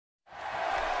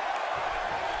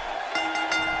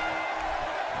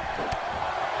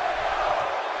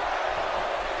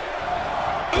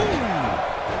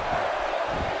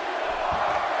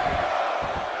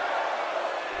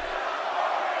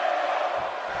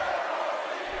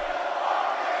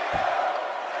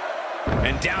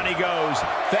And down he goes,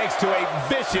 thanks to a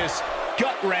vicious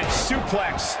gut-wrench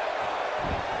suplex.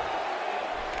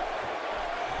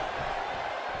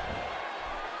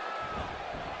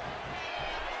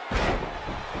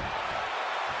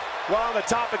 Well, on the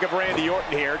topic of Randy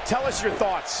Orton here, tell us your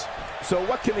thoughts. So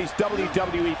what can these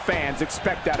WWE fans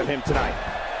expect out of him tonight?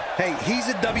 Hey, he's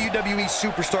a WWE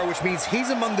superstar, which means he's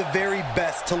among the very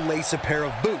best to lace a pair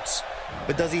of boots.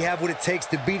 But does he have what it takes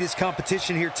to beat his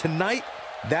competition here tonight?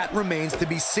 That remains to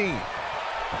be seen.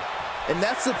 And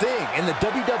that's the thing. In the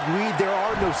WWE, there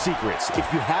are no secrets.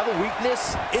 If you have a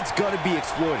weakness, it's going to be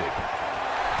exploited.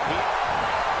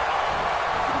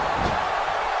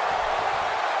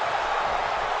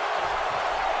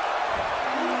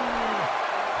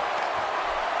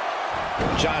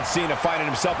 John Cena finding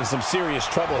himself in some serious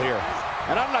trouble here.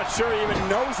 And I'm not sure he even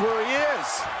knows where he is.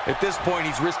 At this point,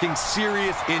 he's risking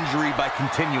serious injury by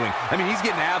continuing. I mean, he's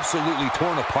getting absolutely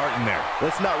torn apart in there.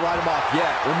 Let's not write him off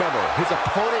yet. Remember, his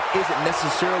opponent isn't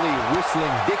necessarily whistling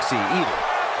Dixie either.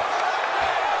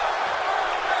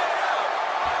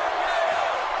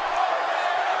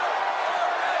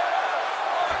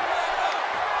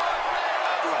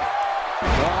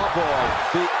 Oh, boy.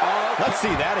 Let's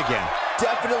see that again.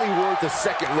 Definitely worth a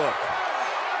second look.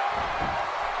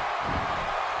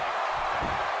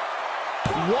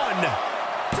 1,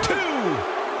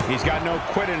 2. He's got no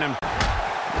quit in him.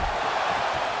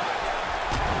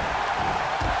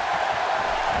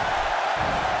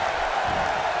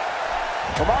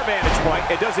 From our vantage point,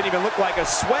 it doesn't even look like a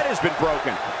sweat has been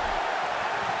broken.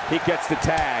 He gets the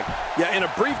tag. Yeah, in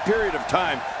a brief period of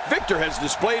time, Victor has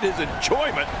displayed his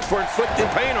enjoyment for inflicting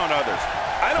pain on others.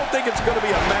 I don't think it's going to be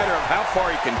a matter of how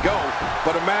far he can go,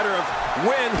 but a matter of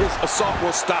when his assault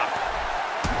will stop.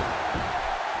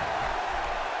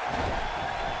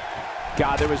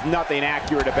 God, there was nothing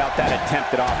accurate about that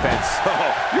attempted offense.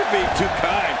 Oh, you're being too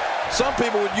kind. Some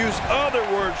people would use other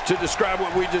words to describe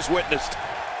what we just witnessed.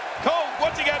 Cole,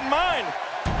 what's he got in mind?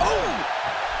 Oh!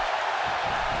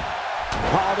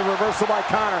 Oh, the reversal by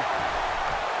Connor.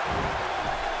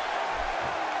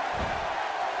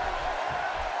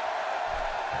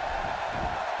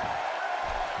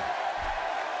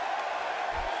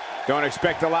 Don't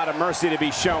expect a lot of mercy to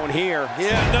be shown here.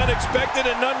 Yeah, none expected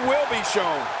and none will be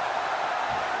shown.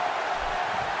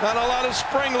 Not a lot of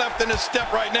spring left in his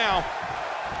step right now.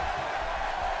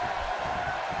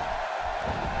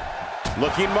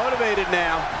 Looking motivated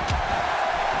now.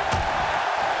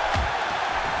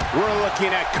 We're looking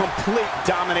at complete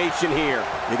domination here.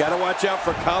 You got to watch out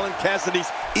for Colin Cassidy's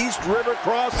East River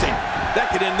Crossing. That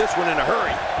could end this one in a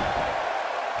hurry.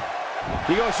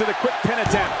 He goes for the quick pin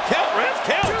attempt. Count, Ref,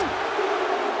 count.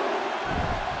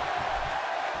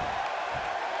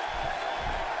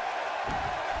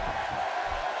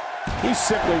 He's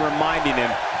simply reminding him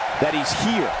that he's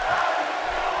here.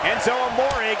 Enzo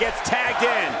Amore gets tagged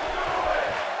in.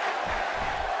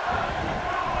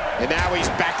 And now he's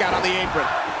back out on the apron.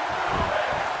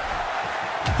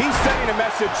 He's sending a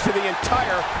message to the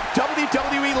entire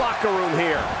WWE locker room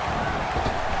here.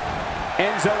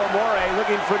 Enzo Amore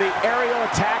looking for the aerial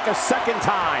attack a second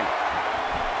time.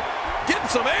 Getting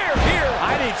some air here.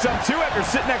 I need some too after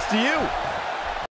sitting next to you.